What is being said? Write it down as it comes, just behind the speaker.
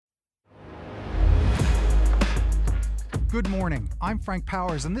Good morning. I'm Frank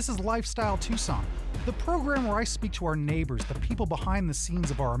Powers, and this is Lifestyle Tucson, the program where I speak to our neighbors, the people behind the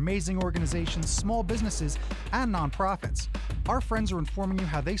scenes of our amazing organizations, small businesses, and nonprofits. Our friends are informing you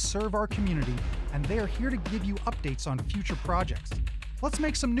how they serve our community, and they are here to give you updates on future projects. Let's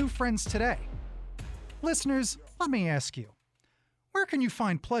make some new friends today. Listeners, let me ask you, where can you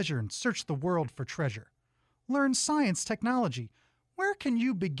find pleasure and search the world for treasure? Learn science, technology. Where can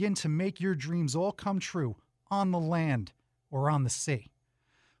you begin to make your dreams all come true on the land or on the sea?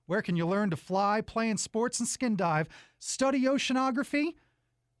 Where can you learn to fly, play in sports and skin dive, study oceanography?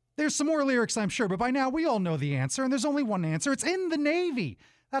 There's some more lyrics, I'm sure, but by now we all know the answer, and there's only one answer. It's in the Navy.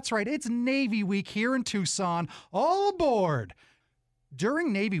 That's right, it's Navy Week here in Tucson. All aboard!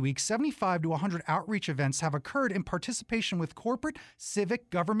 During Navy Week, 75 to 100 outreach events have occurred in participation with corporate, civic,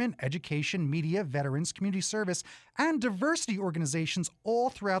 government, education, media, veterans, community service, and diversity organizations all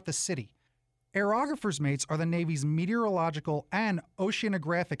throughout the city. Aerographers' mates are the Navy's meteorological and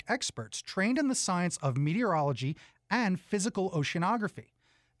oceanographic experts trained in the science of meteorology and physical oceanography.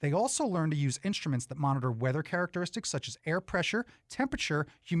 They also learn to use instruments that monitor weather characteristics such as air pressure, temperature,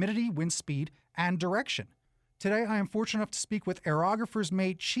 humidity, wind speed, and direction. Today, I am fortunate enough to speak with Aerographers'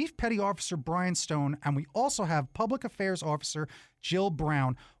 mate Chief Petty Officer Brian Stone, and we also have Public Affairs Officer Jill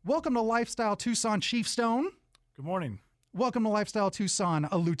Brown. Welcome to Lifestyle Tucson, Chief Stone. Good morning. Welcome to Lifestyle Tucson,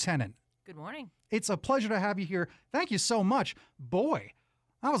 a Lieutenant. Good morning. It's a pleasure to have you here. Thank you so much. Boy,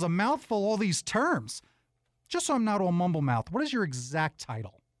 that was a mouthful, all these terms. Just so I'm not all mumble mouth, what is your exact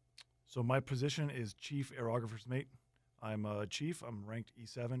title? So my position is Chief Aerographer's Mate. I'm a chief. I'm ranked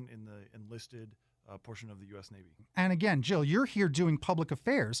E7 in the enlisted portion of the U.S. Navy. And again, Jill, you're here doing public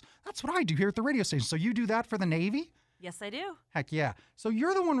affairs. That's what I do here at the radio station. So you do that for the Navy? Yes, I do. Heck yeah. So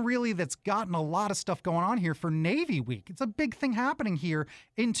you're the one really that's gotten a lot of stuff going on here for Navy Week. It's a big thing happening here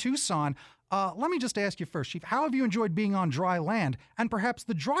in Tucson. Let me just ask you first, Chief, how have you enjoyed being on dry land and perhaps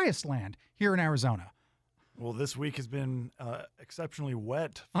the driest land here in Arizona? Well, this week has been exceptionally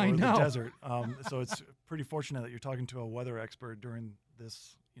wet for I know. the desert. So it's pretty fortunate that you're talking to a weather expert during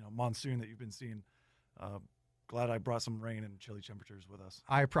this monsoon that you've been seeing. Glad I brought some rain and chilly temperatures with us.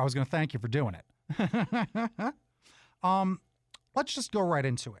 I was going to thank you for doing it. Let's just go right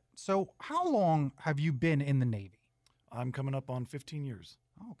into it. So how long have you been in the Navy? I'm coming up on 15 years.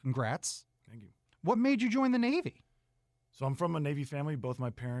 Oh, congrats. Thank you. What made you join the Navy? So I'm from a Navy family. Both my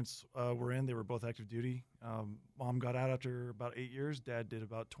parents were in. They were both active duty. Mom got out after about 8 years. Dad did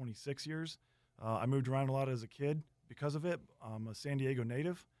about 26 years. I moved around a lot as a kid because of it. I'm a San Diego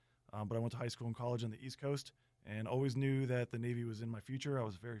native, but I went to high school and college on the East Coast and always knew that the Navy was in my future. I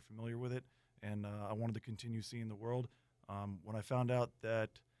was very familiar with it, and I wanted to continue seeing the world. When I found out that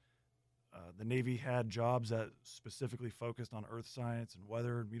the Navy had jobs that specifically focused on earth science and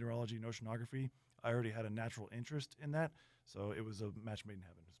weather, meteorology, and oceanography, I already had a natural interest in that, so it was a match made in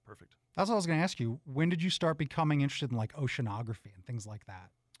heaven. It was perfect. That's what I was going to ask you. When did you start becoming interested in like oceanography and things like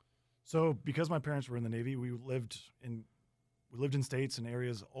that? So because my parents were in the Navy, we lived in states and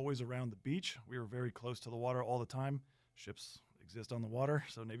areas always around the beach. We were very close to the water all the time. Ships exist on the water,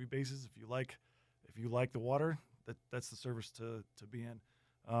 so Navy bases, if you like the water, that's the service to be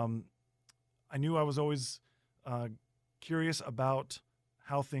in. I knew I was always curious about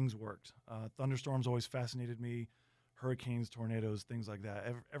how things worked. Thunderstorms always fascinated me, hurricanes, tornadoes, things like that.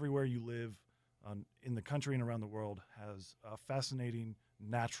 Everywhere you live in the country and around the world has fascinating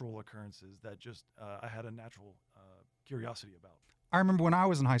natural occurrences that just I had a natural curiosity about. I remember when I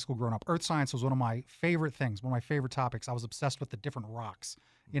was in high school growing up, earth science was one of my favorite things, one of my favorite topics. I was obsessed with the different rocks,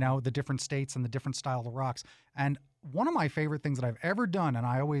 the different states and the different style of rocks. And one of my favorite things that I've ever done, and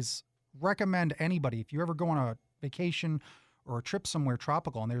I always recommend anybody, if you ever go on a vacation or a trip somewhere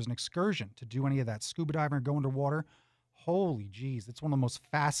tropical and there's an excursion to do any of that scuba diving or go underwater, holy geez, it's one of the most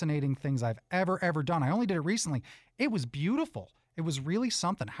fascinating things I've ever done. I only did it recently. It was beautiful. It was really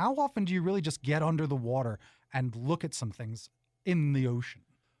something. How often do you really just get under the water and look at some things in the ocean?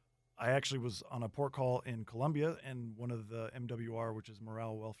 I actually was on a port call in Colombia, and one of the MWR, which is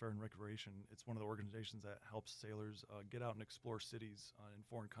Morale, Welfare, and Recreation, it's one of the organizations that helps sailors get out and explore cities in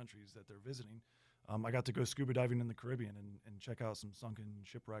foreign countries that they're visiting. I got to go scuba diving in the Caribbean and check out some sunken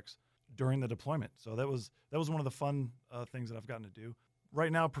shipwrecks during the deployment. So that was one of the fun things that I've gotten to do.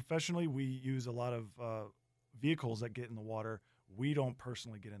 Right now, professionally, we use a lot of vehicles that get in the water. We don't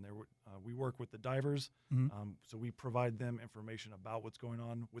personally get in there. We work with the divers, so we provide them information about what's going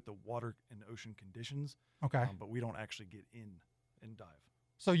on with the water and ocean conditions. Okay. But we don't actually get in and dive.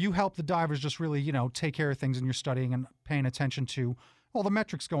 So you help the divers just really, take care of things, and you're studying and paying attention to all the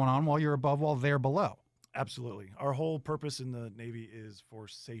metrics going on while you're above, while they're below. Absolutely. Our whole purpose in the Navy is for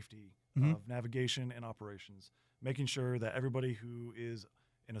safety of navigation and operations, making sure that everybody who is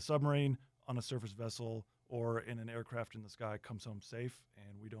in a submarine, on a surface vessel, or in an aircraft in the sky comes home safe,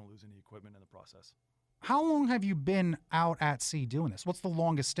 and we don't lose any equipment in the process. How long have you been out at sea doing this? What's the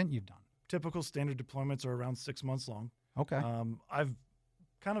longest stint you've done? Typical standard deployments are around 6 months long. Okay. I've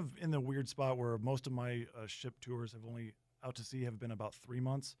kind of in the weird spot where most of my ship tours have only out to sea have been about 3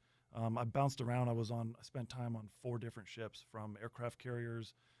 months. I bounced around. I spent time on 4 different ships, from aircraft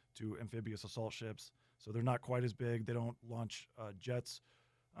carriers to amphibious assault ships. So they're not quite as big. They don't launch jets.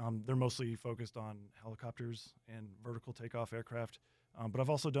 They're mostly focused on helicopters and vertical takeoff aircraft. But I've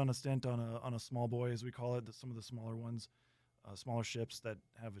also done a stint on a small boy, as we call it, some of the smaller ones, smaller ships that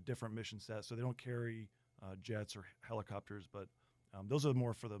have a different mission set. So they don't carry jets or helicopters, but those are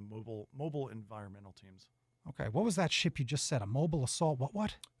more for the mobile environmental teams. Okay. What was that ship you just said? A mobile assault?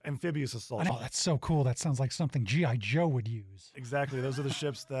 What? Amphibious assault. Oh, that's so cool. That sounds like something G.I. Joe would use. Exactly. Those are the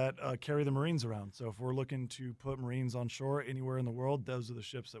ships that carry the Marines around. So if we're looking to put Marines on shore anywhere in the world, those are the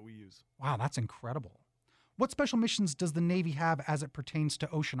ships that we use. Wow, that's incredible. What special missions does the Navy have as it pertains to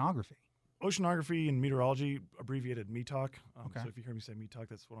oceanography? Oceanography and meteorology, abbreviated METOC. Okay. So if you hear me say METOC,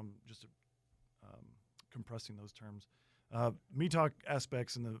 that's what I'm just compressing those terms. METOC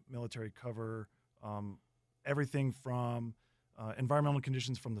aspects in the military cover everything from environmental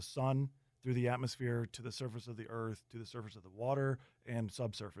conditions from the sun through the atmosphere to the surface of the earth to the surface of the water and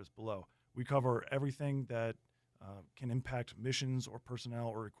subsurface below. We cover everything that can impact missions or personnel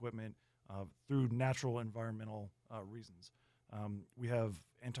or equipment through natural environmental reasons. We have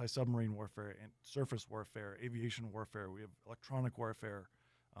anti-submarine warfare, and surface warfare, aviation warfare. We have electronic warfare,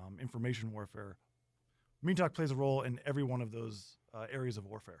 information warfare. METOC plays a role in every one of those areas of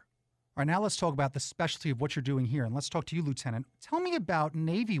warfare. All right, now let's talk about the specialty of what you're doing here. And let's talk to you, Lieutenant. Tell me about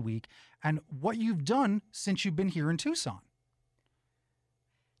Navy Week and what you've done since you've been here in Tucson.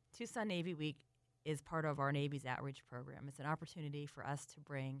 Tucson Navy Week is part of our Navy's outreach program. It's an opportunity for us to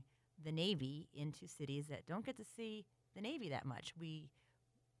bring the Navy into cities that don't get to see the Navy that much. We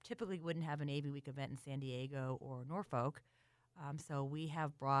typically wouldn't have a Navy Week event in San Diego or Norfolk. So we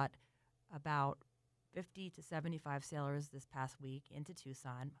have brought about 50 to 75 sailors this past week into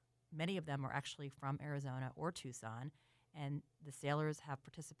Tucson. Many of them are actually from Arizona or Tucson, and the sailors have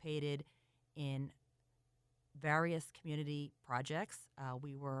participated in various community projects.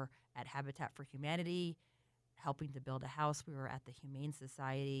 We were at Habitat for Humanity, helping to build a house. We were at the Humane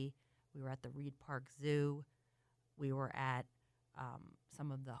Society. We were at the Reed Park Zoo. We were at some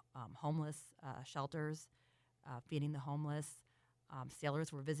of the homeless shelters, feeding the homeless.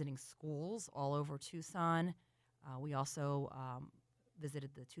 Sailors were visiting schools all over Tucson. We also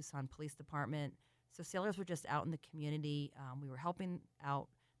visited the Tucson Police Department. So sailors were just out in the community. We were helping out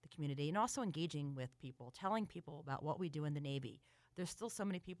the community and also engaging with people, telling people about what we do in the Navy. There's still so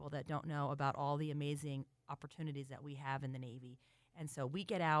many people that don't know about all the amazing opportunities that we have in the Navy. And so we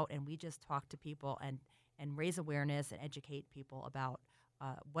get out and we just talk to people and raise awareness and educate people about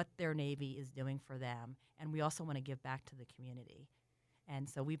what their Navy is doing for them. And we also want to give back to the community. And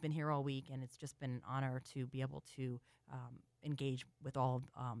so we've been here all week, and it's just been an honor to be able to engage with all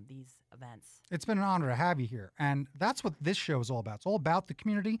of these events. It's been an honor to have you here. And that's what this show is all about. It's all about the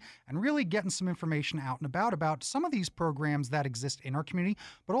community and really getting some information out and about some of these programs that exist in our community,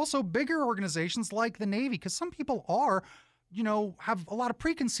 but also bigger organizations like the Navy, because some people have a lot of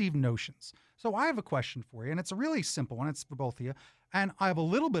preconceived notions. So I have a question for you, and it's a really simple one. It's for both of you. And I have a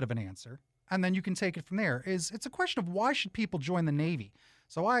little bit of an answer, and then you can take it from there. It's a question of why should people join the Navy?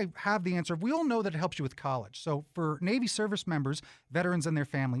 So I have the answer. We all know that it helps you with college. So for Navy service members, veterans, and their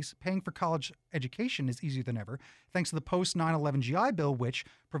families, paying for college education is easier than ever, thanks to the post-9/11 GI Bill, which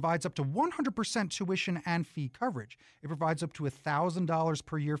provides up to 100% tuition and fee coverage. It provides up to $1,000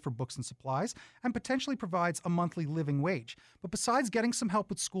 per year for books and supplies, and potentially provides a monthly living wage. But besides getting some help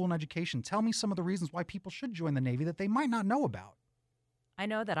with school and education, tell me some of the reasons why people should join the Navy that they might not know about. I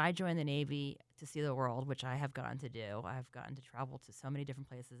know that I joined the Navy to see the world, which I have gotten to do. I've gotten to travel to so many different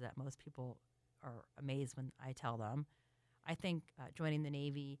places that most people are amazed when I tell them. I think joining the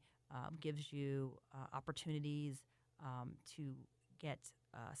Navy gives you opportunities to get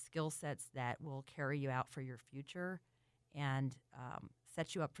skill sets that will carry you out for your future and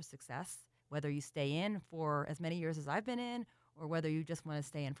set you up for success, whether you stay in for as many years as I've been in or whether you just want to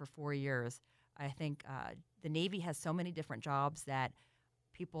stay in for 4 years. I think the Navy has so many different jobs that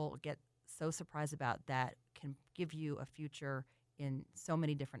people get so surprised about that can give you a future in so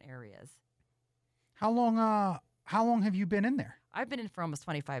many different areas. How long How long have you been in there? I've been in for almost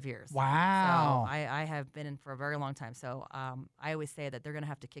 25 years. Wow. So I have been in for a very long time. So I always say that they're going to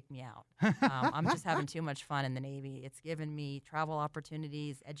have to kick me out. I'm just having too much fun in the Navy. It's given me travel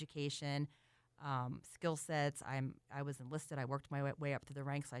opportunities, education, skill sets. I was enlisted. I worked my way up through the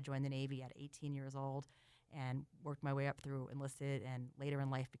ranks. I joined the Navy at 18 years old and worked my way up through enlisted, and later in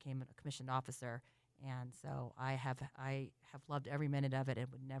life became a commissioned officer. And so I have loved every minute of it and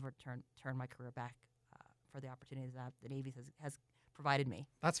would never turn my career back for the opportunities that the Navy has provided me.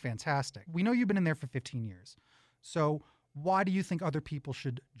 That's fantastic. We know you've been in there for 15 years. So why do you think other people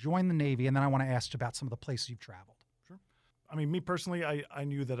should join the Navy? And then I want to ask you about some of the places you've traveled. Sure. I mean, me personally, I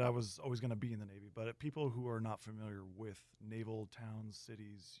knew that I was always going to be in the Navy, but people who are not familiar with naval towns,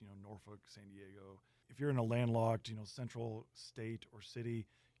 cities, Norfolk, San Diego, if you're in a landlocked, central state or city,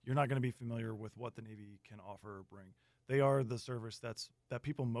 you're not going to be familiar with what the Navy can offer or bring. They are the service that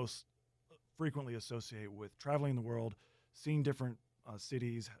people most frequently associate with traveling the world, seeing different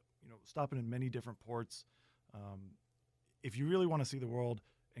cities, stopping in many different ports. If you really want to see the world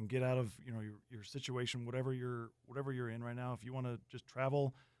and get out of your situation, whatever you're in right now, if you want to just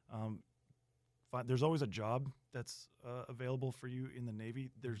travel, there's always a job that's available for you in the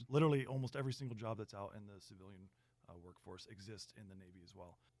Navy. There's literally almost every single job that's out in the civilian workforce exists in the Navy as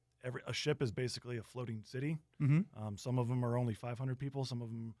well. A ship is basically a floating city. Mm-hmm. Some of them are only 500 people. Some of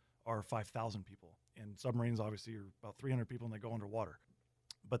them are 5,000 people. And submarines obviously are about 300 people and they go underwater.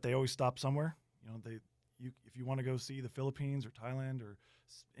 But they always stop somewhere. If you want to go see the Philippines or Thailand or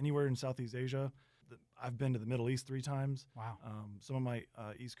anywhere in Southeast Asia, I've been to the Middle East 3 times. Wow. Some of my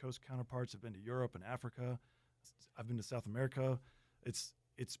East Coast counterparts have been to Europe and Africa. I've been to South America. It's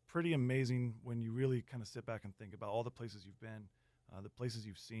pretty amazing when you really kind of sit back and think about all the places you've been, the places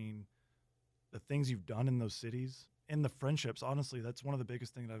you've seen, the things you've done in those cities, and the friendships. Honestly, that's one of the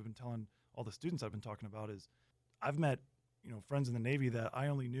biggest things that I've been telling all the students I've been talking about is I've met, friends in the Navy that I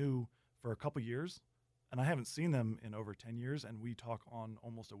only knew for a couple years, and I haven't seen them in over 10 years, and we talk on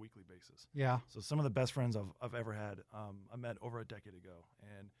almost a weekly basis. Yeah. So some of the best friends I've ever had, I met over a decade ago,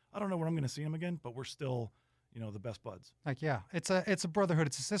 and I don't know when I'm going to see them again, but we're still, the best buds. Like, yeah, it's a brotherhood.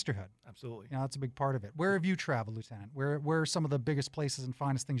 It's a sisterhood. Absolutely. That's a big part of it. Where have you traveled, Lieutenant? Where are some of the biggest places and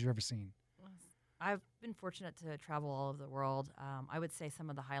finest things you've ever seen? I've been fortunate to travel all over the world. I would say some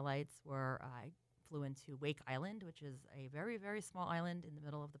of the highlights were I flew into Wake Island, which is a very, very small island in the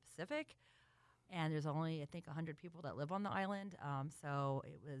middle of the Pacific. And there's only, I think, 100 people that live on the island. So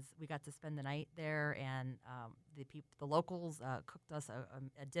we got to spend the night there, and the locals cooked us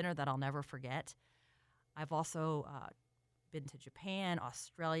a dinner that I'll never forget. I've also been to Japan,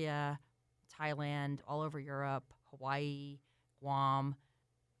 Australia, Thailand, all over Europe, Hawaii, Guam,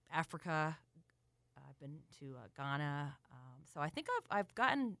 Africa. I've been to Ghana. So I think I've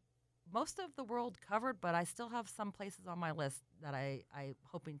gotten most of the world covered, but I still have some places on my list that I'm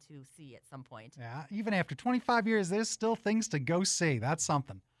hoping to see at some point. Yeah, even after 25 years, there's still things to go see. That's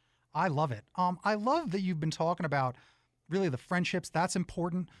something. I love it. I love that you've been talking about really the friendships. That's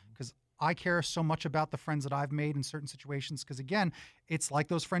important because I care so much about the friends that I've made in certain situations because, again, it's like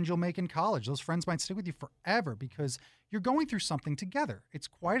those friends you'll make in college. Those friends might stick with you forever because you're going through something together. It's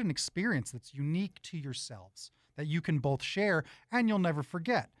quite an experience that's unique to yourselves that you can both share and you'll never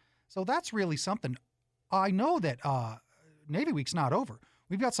forget. So that's really something. I know that Navy Week's not over.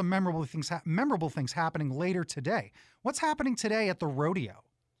 We've got some memorable things happening later today. What's happening today at the rodeo?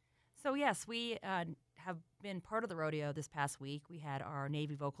 So yes, we have been part of the rodeo this past week. We had our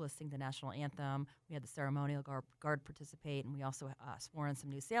Navy vocalists sing the national anthem. We had the ceremonial guard participate, and we also swore in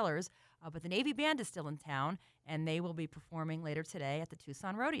some new sailors. But the Navy band is still in town, and they will be performing later today at the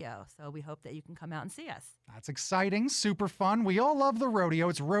Tucson Rodeo. So we hope that you can come out and see us. That's exciting, super fun. We all love the rodeo.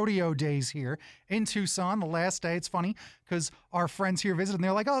 It's rodeo days here in Tucson, the last day. It's funny because our friends here visited, and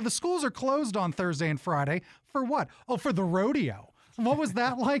they're like, oh, the schools are closed on Thursday and Friday. For what? Oh, for the rodeo. What was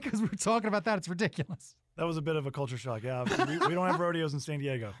that like? Because we were talking about that. It's ridiculous. That was a bit of a culture shock. Yeah, we don't have rodeos in San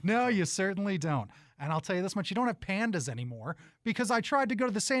Diego. No, you certainly don't. And I'll tell you this much, you don't have pandas anymore because I tried to go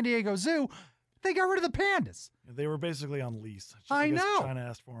to the San Diego Zoo. They got rid of the pandas. They were basically on lease. I know. China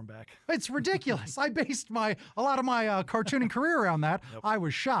asked for them back. It's ridiculous. I based a lot of my cartooning career around that. Yep. I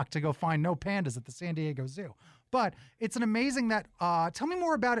was shocked to go find no pandas at the San Diego Zoo. But it's an amazing that, tell me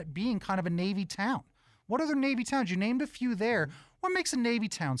more about it being kind of a Navy town. What other Navy towns? You named a few there. What makes a Navy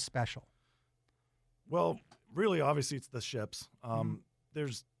town special? Well, really, obviously, it's the ships.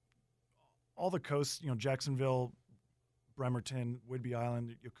 There's all the coasts, Jacksonville, Bremerton, Whidbey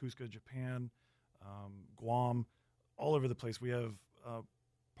Island, Yokosuka, Japan, Guam, all over the place. We have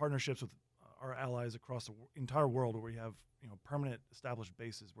partnerships with our allies across the entire world where we have permanent established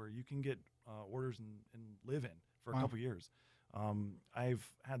bases where you can get orders and live in for a Wow. couple years. I've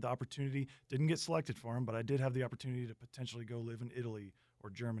had the opportunity, didn't get selected for them, but I did have the opportunity to potentially go live in Italy or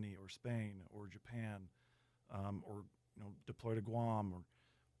Germany or Spain or Japan, or deploy to Guam. Or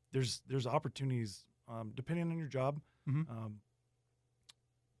there's opportunities depending on your job. Mhm.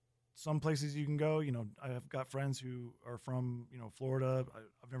 Some places you can go. I have got friends who are from Florida.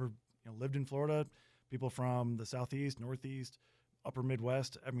 I've never lived in Florida. People from the Southeast, Northeast, Upper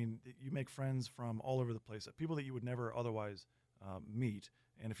Midwest. I mean, you make friends from all over the place. People that you would never otherwise meet.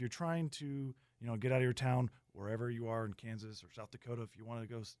 And if you're trying to get out of your town, wherever you are in Kansas or South Dakota, if you want to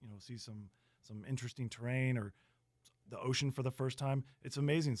go see some interesting terrain or the ocean for the first time, it's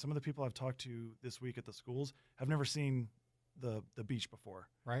amazing. Some of the people I've talked to this week at the schools have never seen the beach before.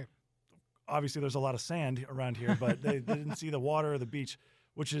 Right. Obviously, there's a lot of sand around here, but they didn't see the water or the beach,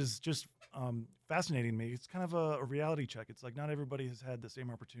 which is just fascinating to me. It's kind of a reality check. It's like not everybody has had the same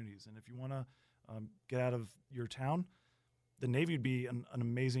opportunities. And if you want to get out of your town, the Navy would be an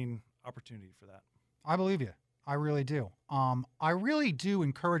amazing opportunity for that. I believe you. I really do. I really do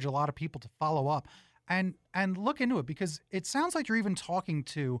encourage a lot of people to follow up and look into it, because it sounds like you're even talking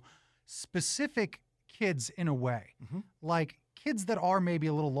to specific kids in a way, like kids that are maybe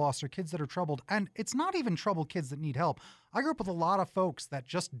a little lost or kids that are troubled. And it's not even troubled kids that need help. I grew up with a lot of folks that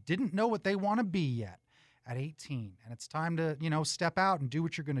just didn't know what they want to be yet at 18. And it's time to, step out and do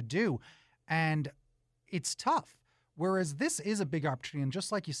what you're going to do. And it's tough. Whereas this is a big opportunity. And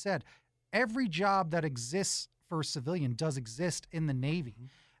just like you said, every job that exists for a civilian does exist in the Navy.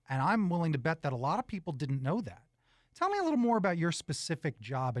 And I'm willing to bet that a lot of people didn't know that. Tell me a little more about your specific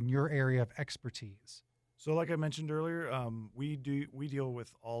job and your area of expertise. So like I mentioned earlier, we deal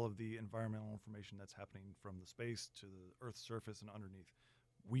with all of the environmental information that's happening from the space to the Earth's surface and underneath.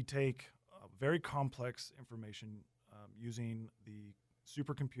 We take very complex information using the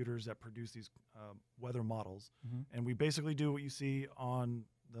supercomputers that produce these weather models, and we basically do what you see on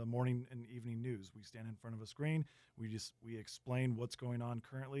the morning and evening news. We stand in front of a screen, we explain what's going on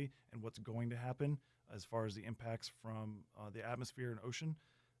currently and what's going to happen as far as the impacts from the atmosphere and ocean.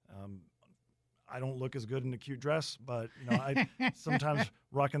 I don't look as good in a cute dress, but I sometimes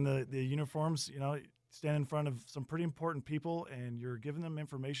rocking the uniforms. Stand in front of some pretty important people, and you're giving them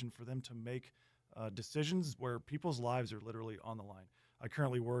information for them to make decisions where people's lives are literally on the line. I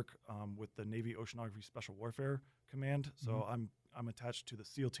currently work with the Navy Oceanography Special Warfare Command, so I'm attached to the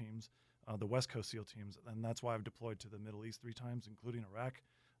SEAL teams, the West Coast SEAL teams, and that's why I've deployed to the Middle East 3 times, including Iraq.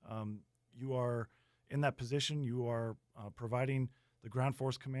 You are in that position. You are providing the ground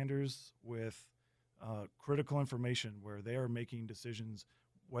force commanders with critical information where they are making decisions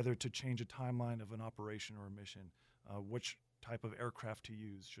whether to change a timeline of an operation or a mission, which type of aircraft to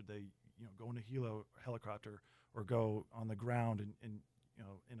use. Should they go in a helicopter or go on the ground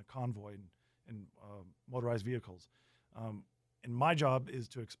in a convoy and motorized vehicles. And my job is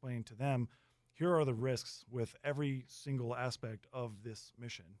to explain to them, here are the risks with every single aspect of this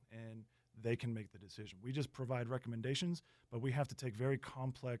mission, and they can make the decision. We just provide recommendations, but we have to take very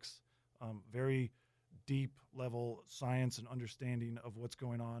complex, very deep level science and understanding of what's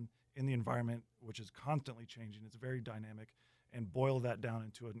going on in the environment, which is constantly changing. It's very dynamic, and boil that down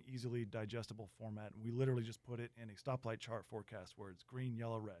into an easily digestible format. And we literally just put it in a stoplight chart forecast where it's green,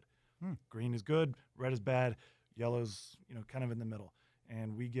 yellow, red. Green is good, red is bad, yellow's kind of in the middle.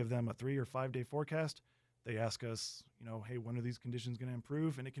 And we give them a 3 or 5 day forecast. They ask us, hey, when are these conditions going to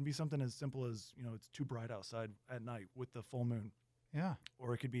improve? And it can be something as simple as, it's too bright outside at night with the full moon. Yeah.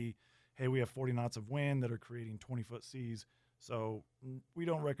 Or it could be, hey, we have 40 knots of wind that are creating 20-foot seas. So we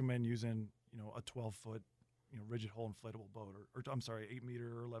don't recommend using, a 12-foot, rigid hull inflatable boat, or I'm sorry, 8-meter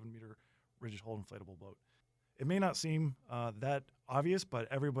or 11-meter rigid hull inflatable boat. It may not seem that obvious, but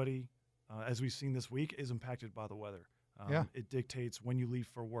everybody, as we've seen this week, is impacted by the weather. It dictates when you leave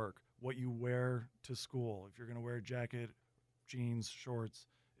for work, what you wear to school, if you're going to wear a jacket, jeans, shorts,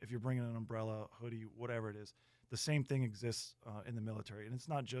 if you're bringing an umbrella, hoodie, whatever it is. The same thing exists in the military. And it's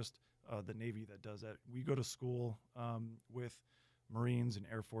not just the Navy that does that. We go to school with Marines and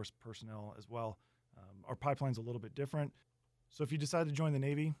Air Force personnel as well. Our pipeline's a little bit different. So if you decide to join the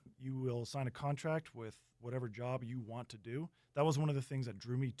Navy, you will sign a contract with whatever job you want to do. That was one of the things that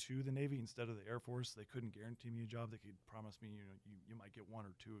drew me to the Navy instead of the Air Force. They couldn't guarantee me a job. They could promise me, you might get 1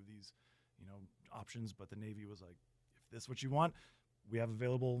 or 2 of these, options. But the Navy was like, if this is what you want, we have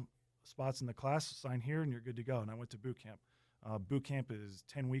available spots in the class. Sign here and you're good to go. And I went to boot camp. Boot camp is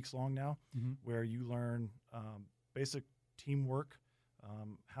 10 weeks long now, where you learn basic teamwork,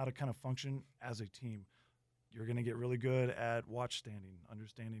 how to kind of function as a team. You're going to get really good at watch standing,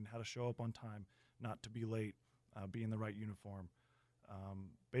 understanding how to show up on time, not to be late, be in the right uniform.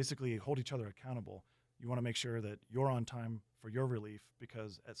 Basically, hold each other accountable. You want to make sure that you're on time for your relief,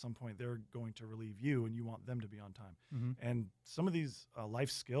 because at some point they're going to relieve you and you want them to be on time. Mm-hmm. And some of these life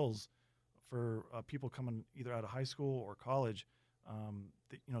skills for people coming either out of high school or college,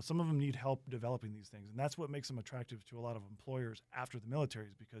 some of them need help developing these things. And that's what makes them attractive to a lot of employers after the military,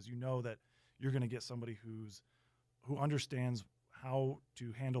 is because you know that you're going to get somebody who understands how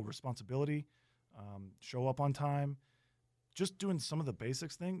to handle responsibility, show up on time. Just doing some of the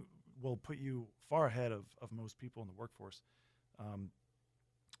basics thing will put you far ahead of most people in the workforce.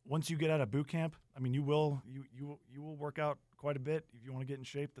 Once you get out of boot camp, I mean, you will work out quite a bit. If you want to get in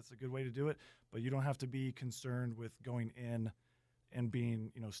shape, that's a good way to do it. But you don't have to be concerned with going in and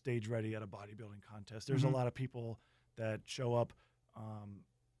being, stage ready at a bodybuilding contest. There's Mm-hmm. a lot of people that show up,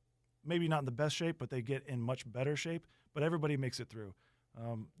 maybe not in the best shape, but they get in much better shape. But everybody makes it through.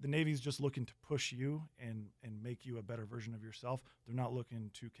 The Navy's just looking to push you and make you a better version of yourself. They're not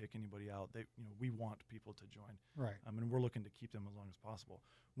looking to kick anybody out. We want people to join. Right. And we're looking to keep them as long as possible.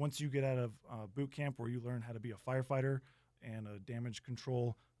 Once you get out of boot camp, where you learn how to be a firefighter and a damage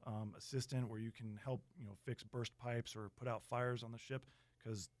control assistant, where you can help fix burst pipes or put out fires on the ship,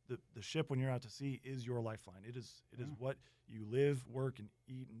 because the ship, when you're out to sea, is your lifeline. It is what you live, work, and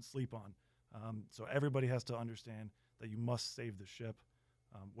eat and sleep on. So everybody has to understand that you must save the ship.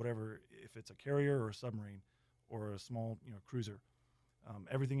 Whatever, if it's a carrier or a submarine or a small, cruiser,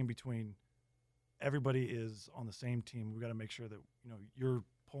 everything in between, everybody is on the same team. We got to make sure that you're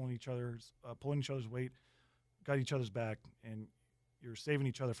pulling each other's weight, got each other's back, and you're saving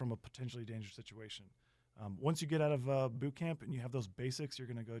each other from a potentially dangerous situation. Once you get out of boot camp and you have those basics, you're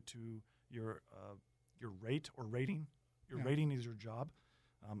going to go to your rate or rating. Your rating is your job.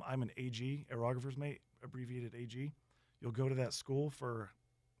 I'm an AG, aerographer's mate, abbreviated AG. You'll go to that school for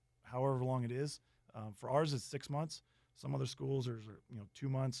however long it is. For ours, it's 6 months. Some other schools are 2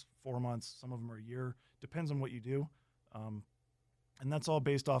 months, 4 months. Some of them are a year. Depends on what you do. And that's all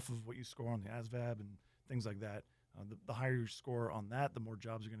based off of what you score on the ASVAB and things like that. The higher you score on that, the more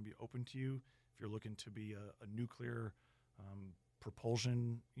jobs are going to be open to you. If you're looking to be a nuclear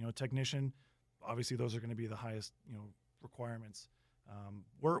propulsion technician, obviously those are going to be the highest requirements.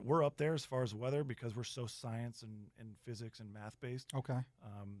 We're up there as far as weather, because we're so science and physics and math based. Okay.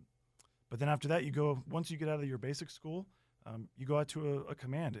 But then after that, once you get out of your basic school, you go out to a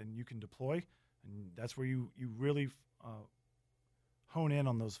command and you can deploy, and that's where you really hone in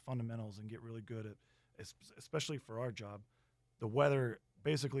on those fundamentals and get really good at, especially for our job, the weather.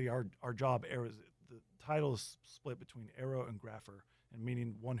 Basically, our job, the title is split between aero and grapher, and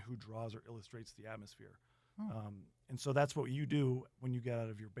meaning one who draws or illustrates the atmosphere. And so that's what you do when you get out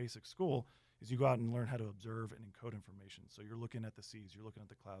of your basic school, is you go out and learn how to observe and encode information. So you're looking at the seas, you're looking at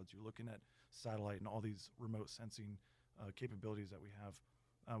the clouds, you're looking at satellite and all these remote sensing capabilities that we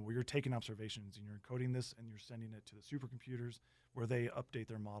have, where you're taking observations and you're encoding this and you're sending it to the supercomputers where they update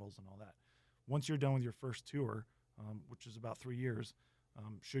their models and all that. Once you're done with your first tour, which is about 3 years,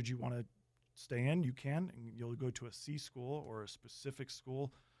 should you want to stay in, you can, and you'll go to a C school or a specific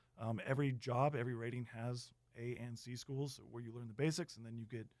school. Every job, every rating has A and C schools where you learn the basics, and then you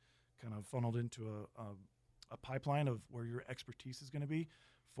get kind of funneled into a pipeline of where your expertise is going to be.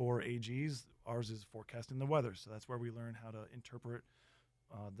 For AGs, ours is forecasting the weather, so that's where we learn how to interpret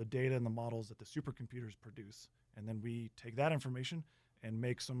the data and the models that the supercomputers produce, and then we take that information and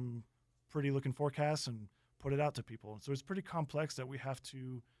make some pretty looking forecasts and put it out to people. So it's pretty complex that we have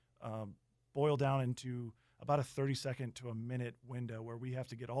to boil down into about a 30-second to a minute window where we have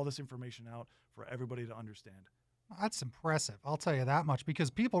to get all this information out for everybody to understand. That's impressive. I'll tell you that much,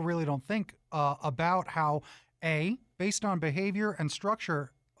 because people really don't think about how, based on behavior and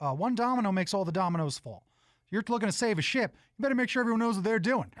structure, one domino makes all the dominoes fall. If you're looking to save a ship, you better make sure everyone knows what they're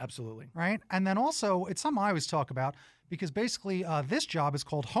doing. Absolutely. Right? And then also, it's something I always talk about, because basically this job is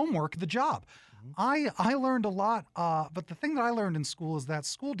called homework, the job. Mm-hmm. I learned a lot, but the thing that I learned in school is that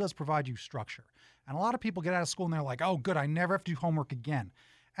school does provide you structure. And a lot of people get out of school and they're like, oh, good, I never have to do homework again.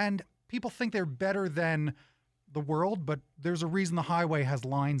 And people think they're better than the world, but there's a reason the highway has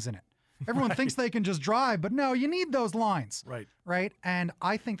lines in it. Everyone thinks they can just drive, but no, you need those lines. Right. Right. And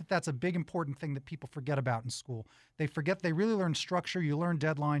I think that that's a big important thing that people forget about in school. They forget they really learn structure. You learn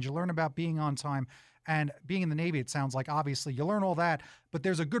deadlines. You learn about being on time. And being in the Navy, it sounds like, obviously, you learn all that, but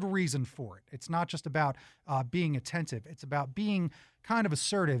there's a good reason for it. It's not just about being attentive. It's about being kind of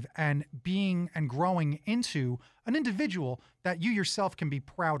assertive and being and growing into an individual that you yourself can be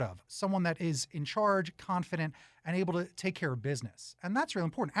proud of, someone that is in charge, confident, and able to take care of business. And that's really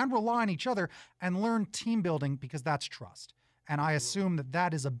important. And rely on each other and learn team building, because that's trust. And I assume that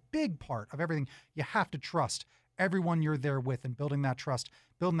that is a big part of everything. You have to trust everyone you're there with, and building that trust,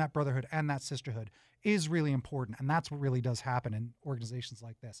 building that brotherhood and that sisterhood is really important. And that's what really does happen in organizations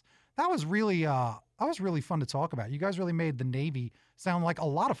like this. That was really fun to talk about. You guys really made the Navy sound like a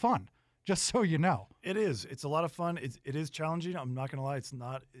lot of fun, just so you know. It is. It's a lot of fun. It is challenging. I'm not going to lie. It's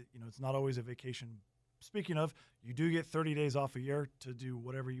not always a vacation. Speaking of, you do get 30 days off a year to do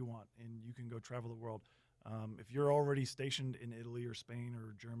whatever you want, and you can go travel the world. If you're already stationed in Italy or Spain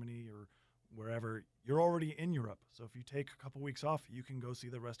or Germany or wherever, you're already in Europe. So if you take a couple weeks off, you can go see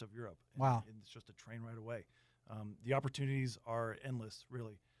the rest of Europe. Wow. And it's just a train right away. The opportunities are endless,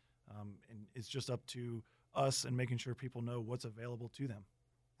 really. And it's just up to us and making sure people know what's available to them.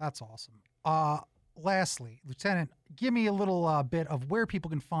 That's awesome. Lastly, Lieutenant, give me a little bit of where people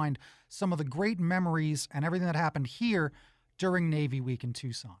can find some of the great memories and everything that happened here during Navy Week in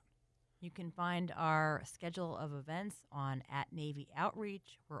Tucson. You can find our schedule of events on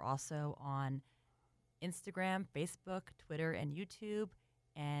 @NavyOutreach. We're also on Instagram, Facebook, Twitter, and YouTube,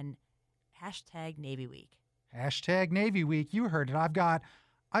 and #NavyWeek. #NavyWeek. You heard it. I've got,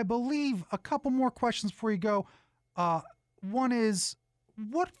 I believe, a couple more questions before you go. One is,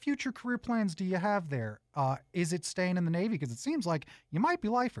 what future career plans do you have there? Is it staying in the Navy? Because it seems like you might be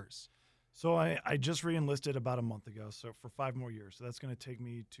lifers. So I just re-enlisted about a month ago, so for 5 more years. So that's going to take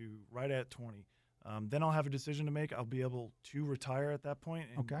me to right at 20. Then I'll have a decision to make. I'll be able to retire at that point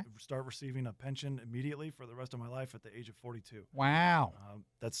and start receiving a pension immediately for the rest of my life at the age of 42. Wow.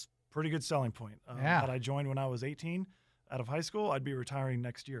 That's a pretty good selling point. Had I joined when I was 18 out of high school, I'd be retiring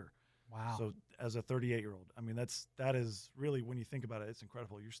next year. Wow. So as a 38-year-old, I mean, that is really, when you think about it, it's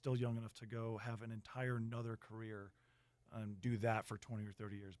incredible. You're still young enough to go have an entire another career and do that for 20 or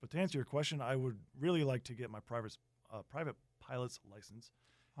 30 years. But to answer your question, I would really like to get my private pilot's license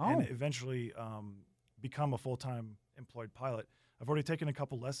and eventually become a full-time employed pilot. I've already taken a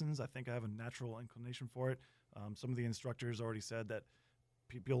couple lessons. I think I have a natural inclination for it. Some of the instructors already said that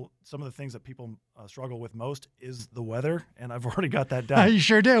some of the things that people struggle with most is the weather, and I've already got that down. You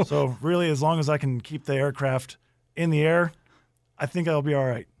sure do. So really, as long as I can keep the aircraft in the air, I think I'll be all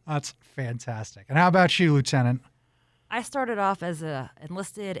right. That's fantastic. And how about you, Lieutenant? I started off as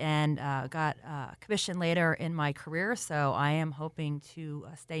enlisted and got commissioned later in my career, so I am hoping to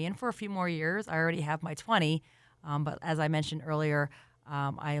stay in for a few more years. I already have my 20, but as I mentioned earlier,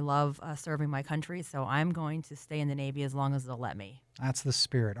 I love serving my country, so I'm going to stay in the Navy as long as they'll let me. That's the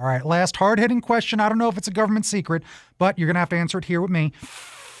spirit. All right, last hard-hitting question. I don't know if it's a government secret, but you're going to have to answer it here with me.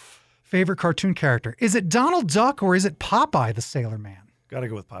 Favorite cartoon character. Is it Donald Duck or is it Popeye the Sailor Man? Got to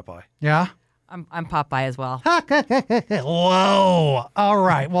go with Popeye. Yeah? I'm Popeye as well. Whoa. All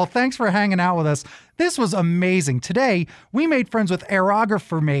right. Well, thanks for hanging out with us. This was amazing. Today, we made friends with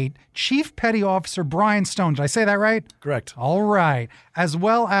aerographer mate, Chief Petty Officer Brian Stone. Did I say that right? Correct. All right. As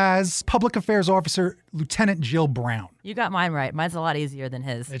well as Public Affairs Officer Lieutenant Jill Brown. You got mine right. Mine's a lot easier than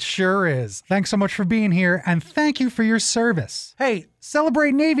his. It sure is. Thanks so much for being here, and thank you for your service. Hey,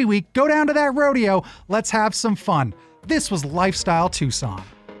 celebrate Navy Week. Go down to that rodeo. Let's have some fun. This was Lifestyle Tucson.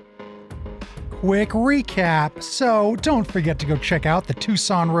 Quick recap. So don't forget to go check out the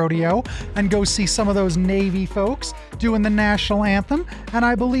Tucson Rodeo and go see some of those Navy folks doing the national anthem. And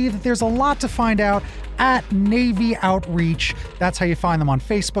I believe that there's a lot to find out at Navy Outreach. That's how you find them on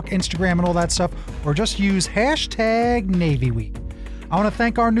Facebook, Instagram, and all that stuff. Or just use #NavyWeek. I want to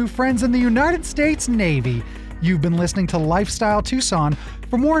thank our new friends in the United States Navy. You've been listening to Lifestyle Tucson.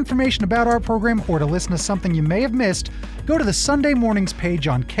 For more information about our program or to listen to something you may have missed, go to the Sunday Mornings page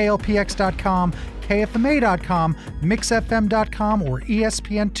on KLPX.com, KFMA.com, MixFM.com, or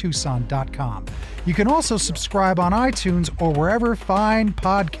ESPNTucson.com. You can also subscribe on iTunes or wherever fine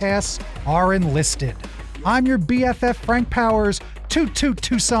podcasts are enlisted. I'm your BFF, Frank Powers. Toot toot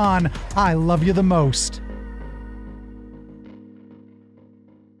Tucson. I love you the most.